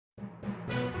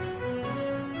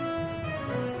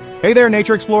Hey there,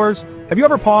 nature explorers! Have you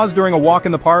ever paused during a walk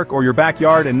in the park or your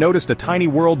backyard and noticed a tiny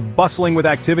world bustling with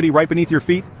activity right beneath your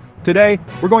feet? Today,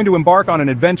 we're going to embark on an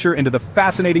adventure into the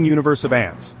fascinating universe of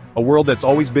ants, a world that's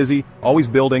always busy, always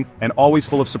building, and always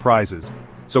full of surprises.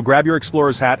 So grab your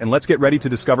explorer's hat and let's get ready to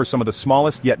discover some of the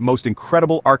smallest yet most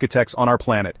incredible architects on our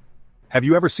planet. Have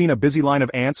you ever seen a busy line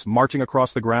of ants marching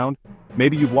across the ground?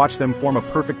 Maybe you've watched them form a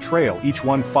perfect trail, each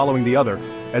one following the other,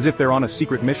 as if they're on a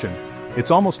secret mission. It's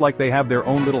almost like they have their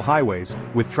own little highways,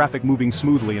 with traffic moving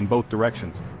smoothly in both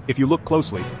directions. If you look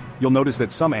closely, you'll notice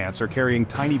that some ants are carrying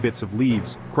tiny bits of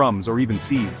leaves, crumbs, or even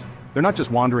seeds. They're not just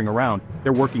wandering around,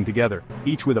 they're working together,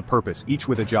 each with a purpose, each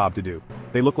with a job to do.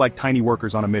 They look like tiny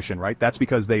workers on a mission, right? That's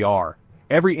because they are.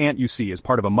 Every ant you see is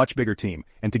part of a much bigger team,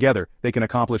 and together, they can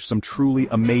accomplish some truly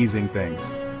amazing things.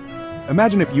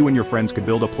 Imagine if you and your friends could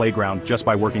build a playground just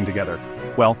by working together.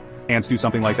 Well, ants do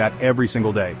something like that every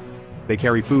single day. They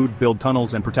carry food, build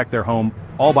tunnels, and protect their home,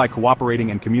 all by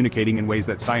cooperating and communicating in ways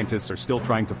that scientists are still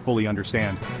trying to fully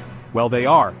understand. Well, they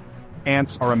are.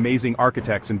 Ants are amazing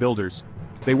architects and builders.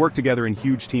 They work together in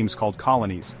huge teams called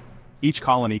colonies. Each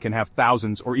colony can have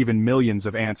thousands or even millions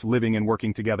of ants living and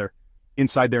working together.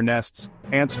 Inside their nests,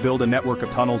 ants build a network of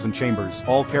tunnels and chambers,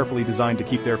 all carefully designed to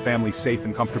keep their families safe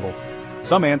and comfortable.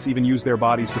 Some ants even use their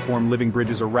bodies to form living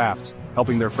bridges or rafts,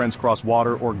 helping their friends cross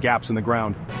water or gaps in the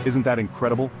ground. Isn't that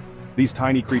incredible? These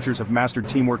tiny creatures have mastered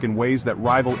teamwork in ways that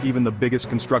rival even the biggest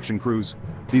construction crews.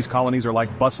 These colonies are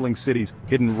like bustling cities,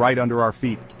 hidden right under our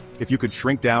feet. If you could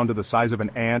shrink down to the size of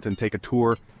an ant and take a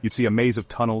tour, you'd see a maze of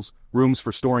tunnels, rooms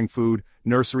for storing food,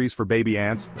 nurseries for baby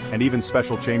ants, and even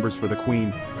special chambers for the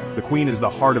queen. The queen is the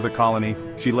heart of the colony.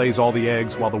 She lays all the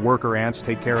eggs while the worker ants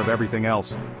take care of everything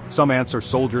else. Some ants are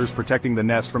soldiers protecting the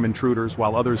nest from intruders,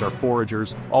 while others are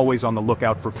foragers, always on the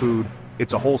lookout for food.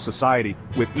 It's a whole society,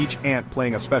 with each ant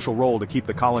playing a special role to keep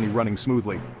the colony running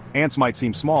smoothly. Ants might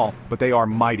seem small, but they are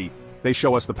mighty. They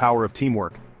show us the power of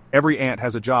teamwork. Every ant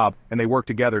has a job, and they work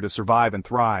together to survive and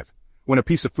thrive. When a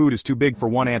piece of food is too big for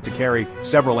one ant to carry,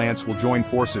 several ants will join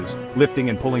forces, lifting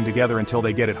and pulling together until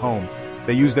they get it home.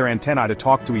 They use their antennae to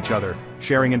talk to each other,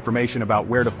 sharing information about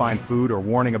where to find food or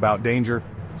warning about danger.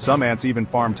 Some ants even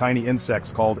farm tiny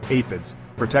insects called aphids,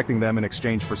 protecting them in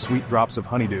exchange for sweet drops of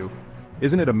honeydew.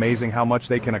 Isn't it amazing how much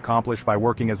they can accomplish by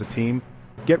working as a team?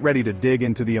 Get ready to dig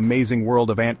into the amazing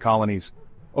world of ant colonies.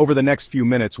 Over the next few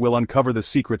minutes, we'll uncover the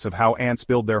secrets of how ants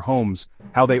build their homes,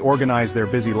 how they organize their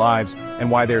busy lives, and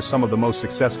why they're some of the most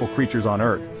successful creatures on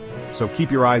Earth. So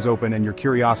keep your eyes open and your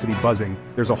curiosity buzzing.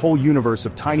 There's a whole universe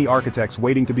of tiny architects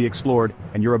waiting to be explored,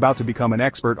 and you're about to become an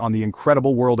expert on the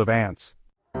incredible world of ants.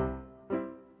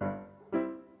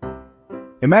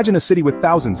 Imagine a city with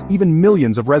thousands, even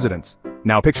millions of residents.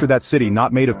 Now picture that city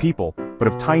not made of people, but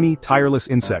of tiny, tireless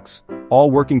insects, all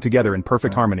working together in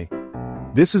perfect harmony.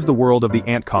 This is the world of the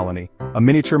ant colony, a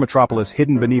miniature metropolis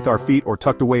hidden beneath our feet or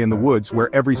tucked away in the woods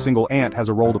where every single ant has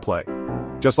a role to play.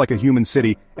 Just like a human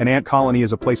city, an ant colony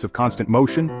is a place of constant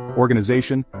motion,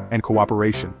 organization, and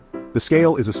cooperation. The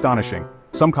scale is astonishing.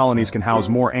 Some colonies can house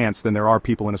more ants than there are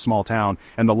people in a small town,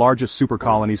 and the largest super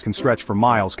colonies can stretch for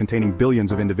miles containing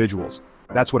billions of individuals.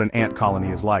 That's what an ant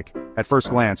colony is like. At first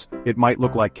glance, it might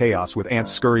look like chaos with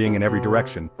ants scurrying in every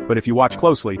direction, but if you watch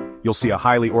closely, you'll see a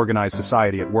highly organized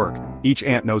society at work. Each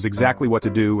ant knows exactly what to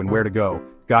do and where to go,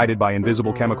 guided by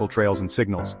invisible chemical trails and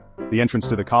signals. The entrance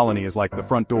to the colony is like the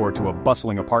front door to a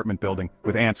bustling apartment building,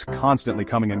 with ants constantly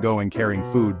coming and going carrying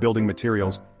food, building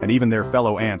materials, and even their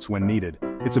fellow ants when needed.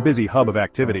 It's a busy hub of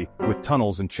activity, with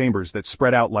tunnels and chambers that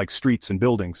spread out like streets and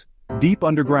buildings. Deep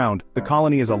underground, the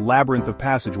colony is a labyrinth of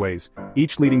passageways,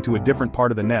 each leading to a different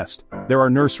part of the nest. There are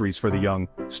nurseries for the young,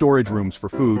 storage rooms for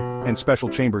food, and special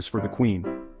chambers for the queen.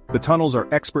 The tunnels are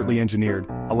expertly engineered,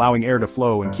 allowing air to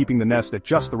flow and keeping the nest at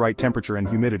just the right temperature and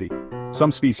humidity. Some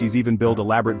species even build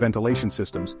elaborate ventilation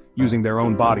systems, using their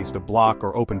own bodies to block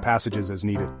or open passages as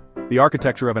needed. The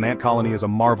architecture of an ant colony is a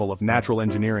marvel of natural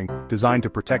engineering, designed to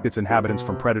protect its inhabitants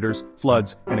from predators,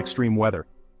 floods, and extreme weather.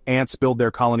 Ants build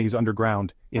their colonies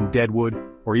underground, in dead wood,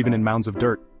 or even in mounds of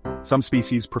dirt. Some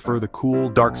species prefer the cool,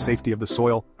 dark safety of the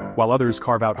soil, while others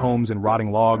carve out homes in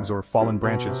rotting logs or fallen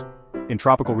branches. In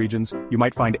tropical regions, you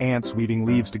might find ants weaving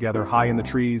leaves together high in the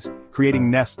trees,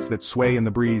 creating nests that sway in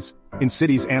the breeze. In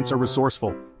cities, ants are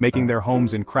resourceful, making their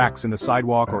homes in cracks in the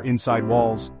sidewalk or inside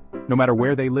walls. No matter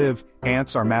where they live,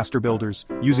 ants are master builders,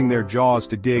 using their jaws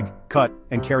to dig, cut,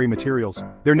 and carry materials.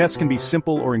 Their nests can be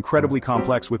simple or incredibly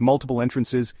complex with multiple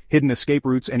entrances, hidden escape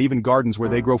routes, and even gardens where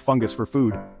they grow fungus for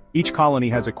food. Each colony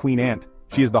has a queen ant.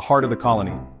 She is the heart of the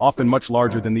colony, often much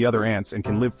larger than the other ants and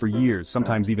can live for years,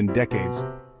 sometimes even decades.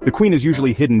 The queen is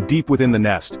usually hidden deep within the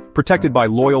nest, protected by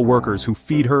loyal workers who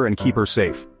feed her and keep her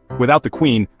safe. Without the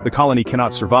queen, the colony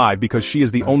cannot survive because she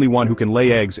is the only one who can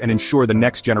lay eggs and ensure the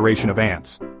next generation of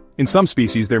ants. In some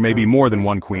species there may be more than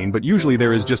one queen, but usually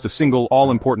there is just a single,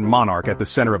 all-important monarch at the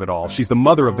center of it all. She's the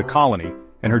mother of the colony,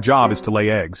 and her job is to lay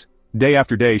eggs. Day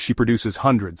after day she produces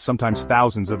hundreds, sometimes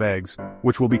thousands of eggs,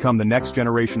 which will become the next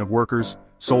generation of workers,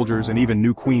 soldiers, and even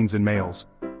new queens and males.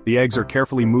 The eggs are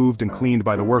carefully moved and cleaned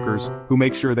by the workers, who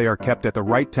make sure they are kept at the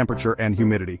right temperature and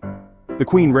humidity. The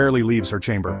queen rarely leaves her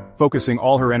chamber, focusing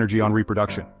all her energy on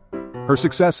reproduction. Her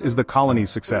success is the colony's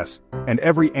success, and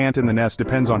every ant in the nest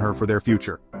depends on her for their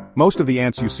future. Most of the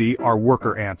ants you see are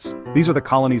worker ants. These are the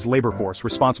colony's labor force,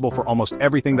 responsible for almost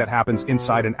everything that happens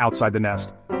inside and outside the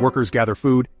nest. Workers gather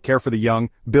food, care for the young,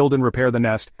 build and repair the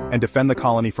nest, and defend the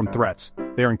colony from threats.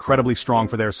 They are incredibly strong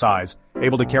for their size,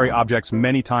 able to carry objects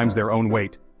many times their own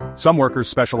weight. Some workers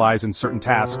specialize in certain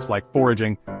tasks like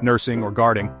foraging, nursing, or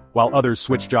guarding, while others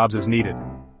switch jobs as needed.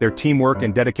 Their teamwork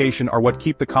and dedication are what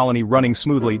keep the colony running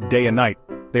smoothly day and night.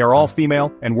 They are all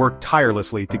female and work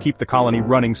tirelessly to keep the colony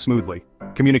running smoothly.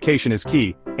 Communication is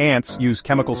key. Ants use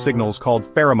chemical signals called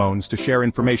pheromones to share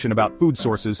information about food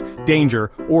sources,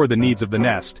 danger, or the needs of the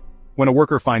nest. When a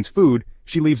worker finds food,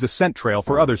 she leaves a scent trail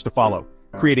for others to follow,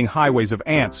 creating highways of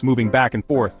ants moving back and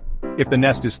forth. If the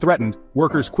nest is threatened,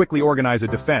 workers quickly organize a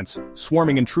defense,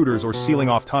 swarming intruders or sealing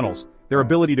off tunnels. Their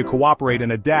ability to cooperate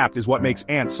and adapt is what makes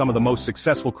ants some of the most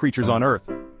successful creatures on Earth.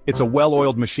 It's a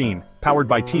well-oiled machine, powered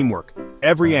by teamwork.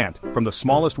 Every ant, from the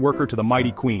smallest worker to the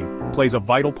mighty queen, plays a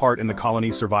vital part in the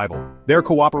colony's survival. Their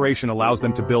cooperation allows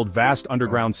them to build vast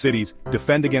underground cities,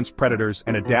 defend against predators,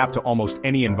 and adapt to almost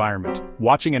any environment.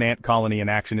 Watching an ant colony in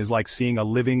action is like seeing a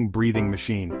living, breathing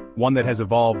machine, one that has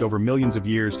evolved over millions of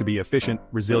years to be efficient,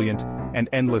 resilient, and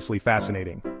endlessly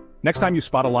fascinating. Next time you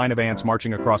spot a line of ants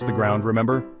marching across the ground,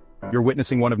 remember, you're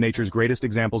witnessing one of nature's greatest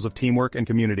examples of teamwork and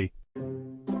community.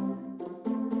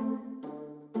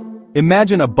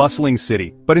 Imagine a bustling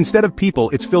city, but instead of people,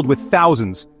 it's filled with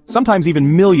thousands, sometimes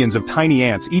even millions of tiny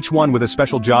ants, each one with a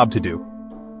special job to do.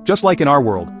 Just like in our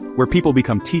world, where people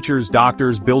become teachers,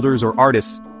 doctors, builders, or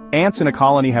artists, ants in a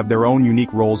colony have their own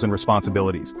unique roles and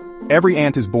responsibilities. Every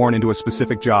ant is born into a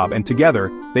specific job, and together,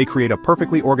 they create a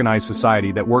perfectly organized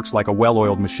society that works like a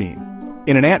well-oiled machine.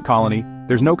 In an ant colony,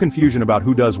 there's no confusion about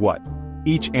who does what.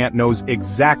 Each ant knows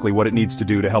exactly what it needs to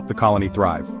do to help the colony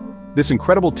thrive. This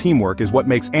incredible teamwork is what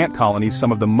makes ant colonies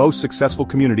some of the most successful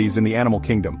communities in the animal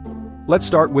kingdom. Let's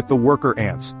start with the worker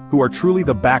ants, who are truly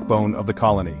the backbone of the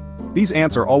colony. These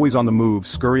ants are always on the move,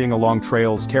 scurrying along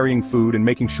trails, carrying food, and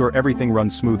making sure everything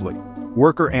runs smoothly.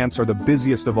 Worker ants are the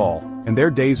busiest of all, and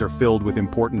their days are filled with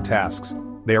important tasks.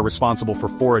 They are responsible for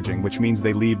foraging, which means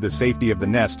they leave the safety of the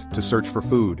nest to search for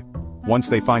food. Once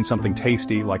they find something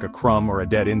tasty, like a crumb or a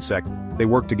dead insect, they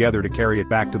work together to carry it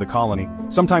back to the colony,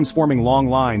 sometimes forming long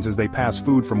lines as they pass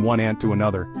food from one ant to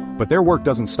another. But their work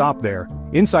doesn't stop there.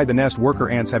 Inside the nest, worker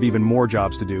ants have even more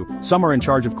jobs to do. Some are in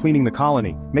charge of cleaning the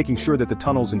colony, making sure that the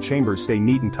tunnels and chambers stay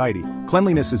neat and tidy.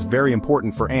 Cleanliness is very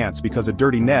important for ants because a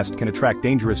dirty nest can attract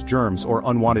dangerous germs or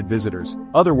unwanted visitors.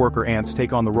 Other worker ants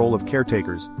take on the role of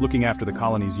caretakers, looking after the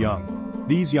colony's young.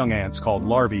 These young ants, called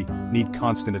larvae, need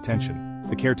constant attention.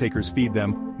 The caretakers feed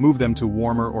them, move them to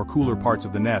warmer or cooler parts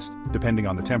of the nest, depending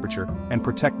on the temperature, and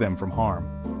protect them from harm.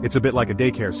 It's a bit like a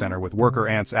daycare center with worker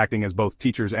ants acting as both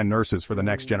teachers and nurses for the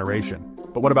next generation.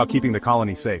 But what about keeping the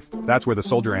colony safe? That's where the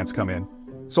soldier ants come in.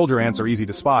 Soldier ants are easy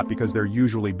to spot because they're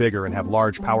usually bigger and have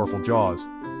large, powerful jaws.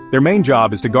 Their main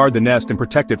job is to guard the nest and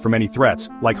protect it from any threats,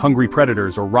 like hungry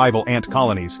predators or rival ant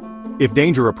colonies. If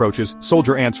danger approaches,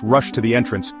 soldier ants rush to the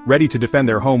entrance, ready to defend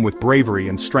their home with bravery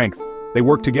and strength. They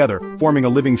work together, forming a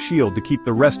living shield to keep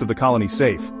the rest of the colony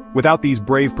safe. Without these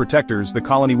brave protectors, the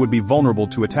colony would be vulnerable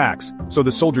to attacks, so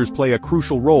the soldiers play a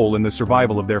crucial role in the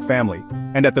survival of their family.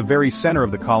 And at the very center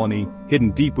of the colony,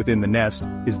 hidden deep within the nest,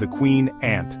 is the queen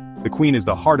ant. The queen is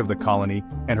the heart of the colony,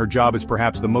 and her job is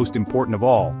perhaps the most important of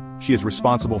all. She is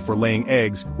responsible for laying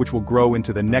eggs, which will grow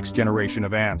into the next generation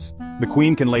of ants. The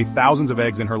queen can lay thousands of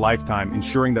eggs in her lifetime,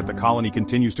 ensuring that the colony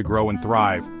continues to grow and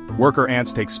thrive. Worker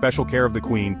ants take special care of the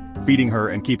queen, feeding her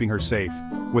and keeping her safe.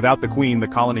 Without the queen, the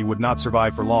colony would not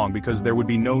survive for long because there would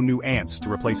be no new ants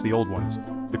to replace the old ones.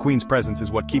 The queen's presence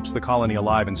is what keeps the colony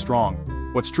alive and strong.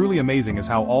 What's truly amazing is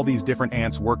how all these different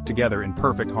ants work together in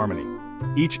perfect harmony.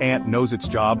 Each ant knows its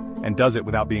job and does it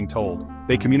without being told.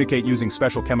 They communicate using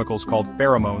special chemicals called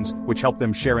pheromones, which help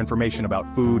them share information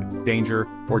about food, danger,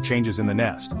 or changes in the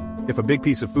nest. If a big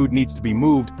piece of food needs to be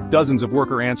moved, dozens of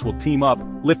worker ants will team up,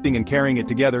 lifting and carrying it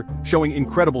together, showing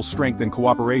incredible strength and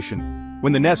cooperation.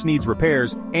 When the nest needs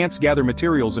repairs, ants gather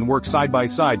materials and work side by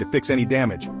side to fix any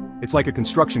damage. It's like a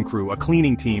construction crew, a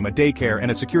cleaning team, a daycare, and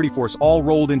a security force all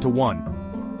rolled into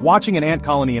one. Watching an ant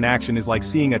colony in action is like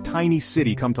seeing a tiny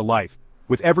city come to life,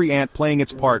 with every ant playing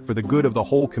its part for the good of the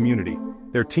whole community.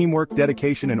 Their teamwork,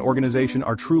 dedication, and organization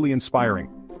are truly inspiring.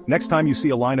 Next time you see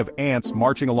a line of ants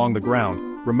marching along the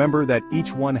ground, remember that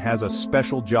each one has a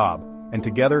special job, and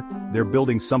together, they're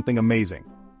building something amazing.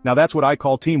 Now that's what I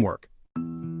call teamwork.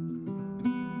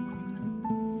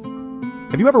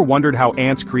 Have you ever wondered how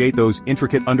ants create those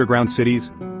intricate underground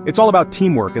cities? It's all about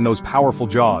teamwork and those powerful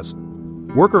jaws.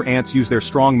 Worker ants use their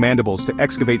strong mandibles to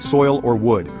excavate soil or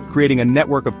wood, creating a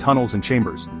network of tunnels and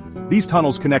chambers. These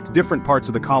tunnels connect different parts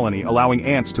of the colony, allowing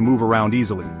ants to move around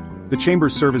easily. The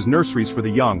chambers serve as nurseries for the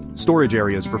young, storage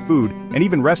areas for food, and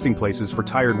even resting places for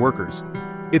tired workers.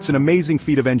 It's an amazing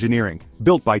feat of engineering,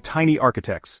 built by tiny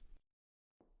architects.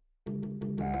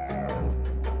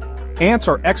 Ants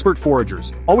are expert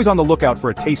foragers, always on the lookout for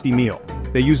a tasty meal.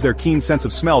 They use their keen sense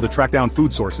of smell to track down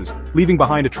food sources, leaving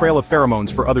behind a trail of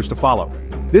pheromones for others to follow.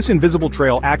 This invisible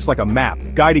trail acts like a map,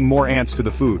 guiding more ants to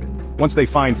the food. Once they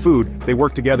find food, they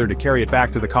work together to carry it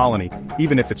back to the colony,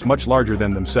 even if it's much larger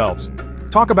than themselves.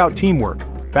 Talk about teamwork.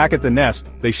 Back at the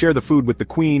nest, they share the food with the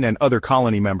queen and other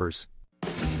colony members.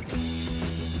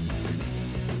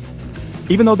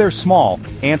 Even though they're small,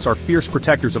 ants are fierce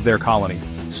protectors of their colony.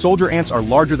 Soldier ants are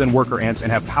larger than worker ants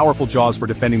and have powerful jaws for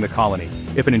defending the colony.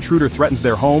 If an intruder threatens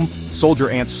their home, soldier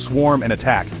ants swarm and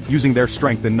attack, using their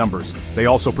strength in numbers. They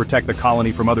also protect the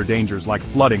colony from other dangers like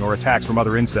flooding or attacks from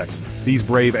other insects. These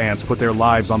brave ants put their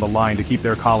lives on the line to keep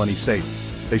their colony safe.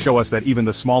 They show us that even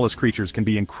the smallest creatures can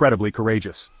be incredibly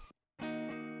courageous.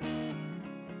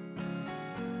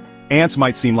 Ants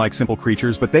might seem like simple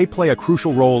creatures, but they play a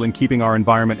crucial role in keeping our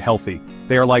environment healthy.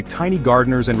 They are like tiny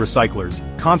gardeners and recyclers,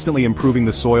 constantly improving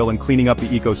the soil and cleaning up the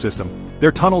ecosystem.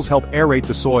 Their tunnels help aerate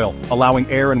the soil, allowing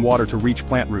air and water to reach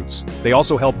plant roots. They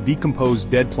also help decompose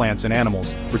dead plants and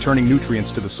animals, returning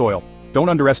nutrients to the soil. Don't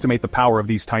underestimate the power of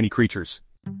these tiny creatures.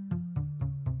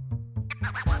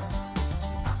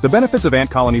 The benefits of ant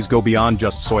colonies go beyond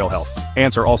just soil health.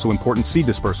 Ants are also important seed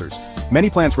dispersers. Many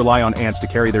plants rely on ants to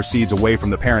carry their seeds away from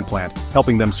the parent plant,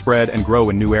 helping them spread and grow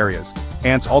in new areas.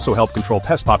 Ants also help control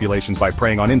pest populations by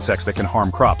preying on insects that can harm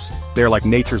crops. They are like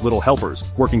nature's little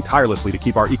helpers, working tirelessly to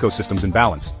keep our ecosystems in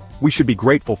balance. We should be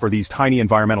grateful for these tiny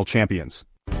environmental champions.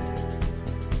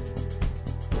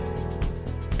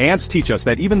 Ants teach us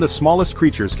that even the smallest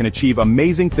creatures can achieve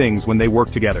amazing things when they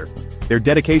work together. Their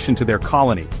dedication to their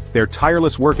colony, their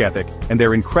tireless work ethic, and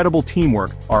their incredible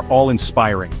teamwork are all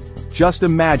inspiring. Just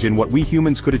imagine what we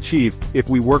humans could achieve if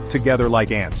we worked together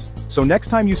like ants. So next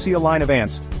time you see a line of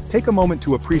ants, take a moment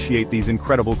to appreciate these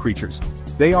incredible creatures.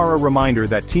 They are a reminder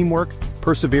that teamwork,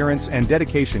 perseverance, and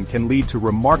dedication can lead to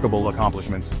remarkable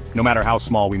accomplishments, no matter how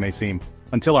small we may seem.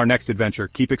 Until our next adventure,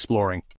 keep exploring.